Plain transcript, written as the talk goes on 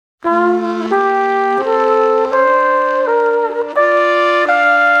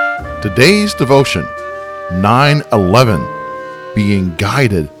Today's devotion, 9/11, being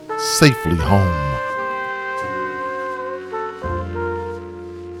guided safely home.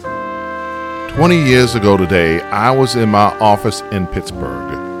 20 years ago today, I was in my office in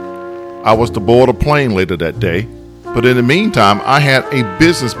Pittsburgh. I was to board a plane later that day, but in the meantime, I had a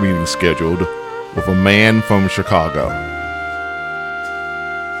business meeting scheduled with a man from Chicago.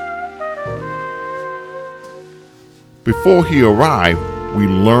 Before he arrived, we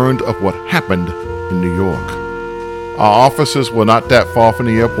learned of what happened in New York. Our offices were not that far from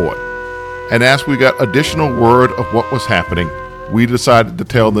the airport, and as we got additional word of what was happening, we decided to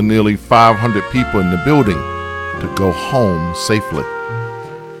tell the nearly 500 people in the building to go home safely.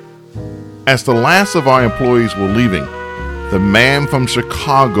 As the last of our employees were leaving, the man from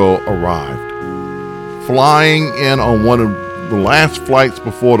Chicago arrived. Flying in on one of the last flights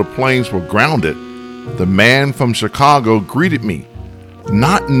before the planes were grounded, the man from Chicago greeted me,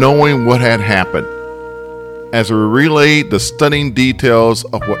 not knowing what had happened. As we relayed the stunning details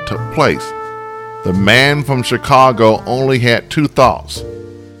of what took place, the man from Chicago only had two thoughts.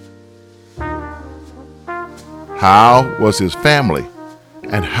 How was his family,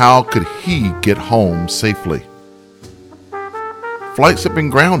 and how could he get home safely? Flights had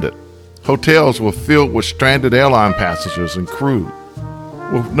been grounded. Hotels were filled with stranded airline passengers and crew.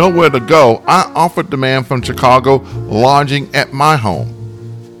 With nowhere to go, I offered the man from Chicago lodging at my home.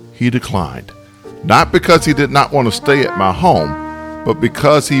 He declined, not because he did not want to stay at my home, but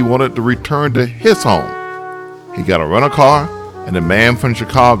because he wanted to return to his home. He got a rental car, and the man from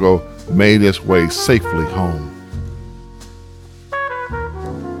Chicago made his way safely home.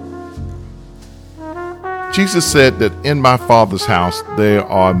 Jesus said that in my Father's house there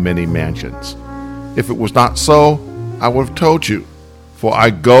are many mansions. If it was not so, I would have told you, for I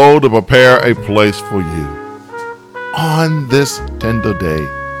go to prepare a place for you. On this tender day,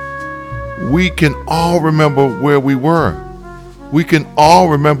 we can all remember where we were. We can all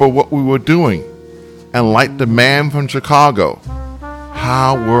remember what we were doing. And like the man from Chicago,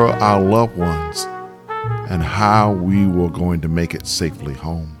 how were our loved ones and how we were going to make it safely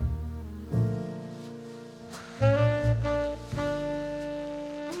home.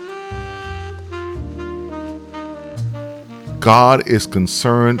 God is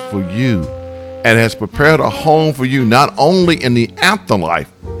concerned for you and has prepared a home for you not only in the afterlife,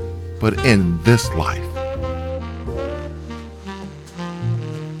 but in this life.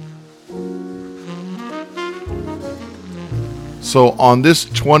 So on this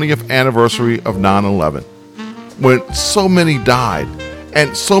 20th anniversary of 9/11, when so many died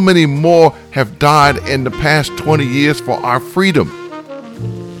and so many more have died in the past 20 years for our freedom,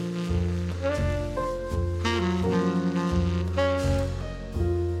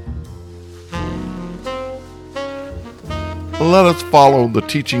 let us follow the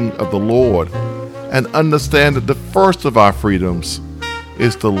teaching of the Lord and understand that the first of our freedoms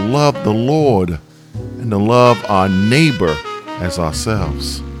is to love the Lord and to love our neighbor as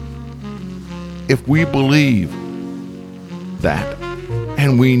ourselves. If we believe that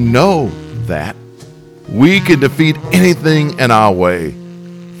and we know that, we can defeat anything in our way,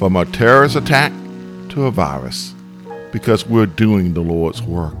 from a terrorist attack to a virus, because we're doing the Lord's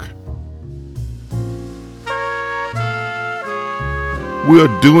work. We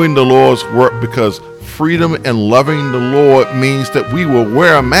are doing the Lord's work because freedom and loving the Lord means that we will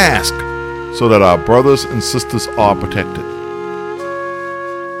wear a mask so that our brothers and sisters are protected.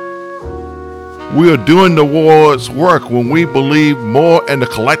 We are doing the Lord's work when we believe more in the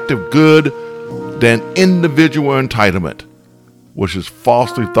collective good than individual entitlement, which is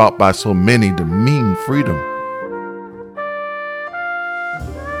falsely thought by so many to mean freedom.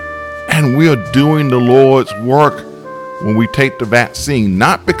 And we are doing the Lord's work when we take the vaccine,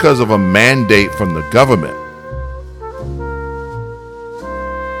 not because of a mandate from the government,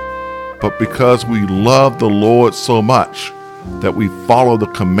 but because we love the Lord so much that we follow the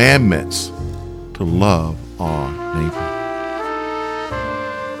commandments to love our neighbor.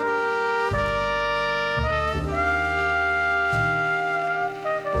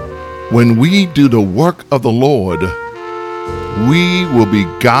 When we do the work of the Lord, we will be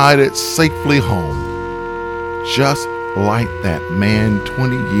guided safely home, just like that man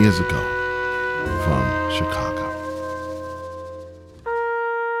 20 years ago from Chicago.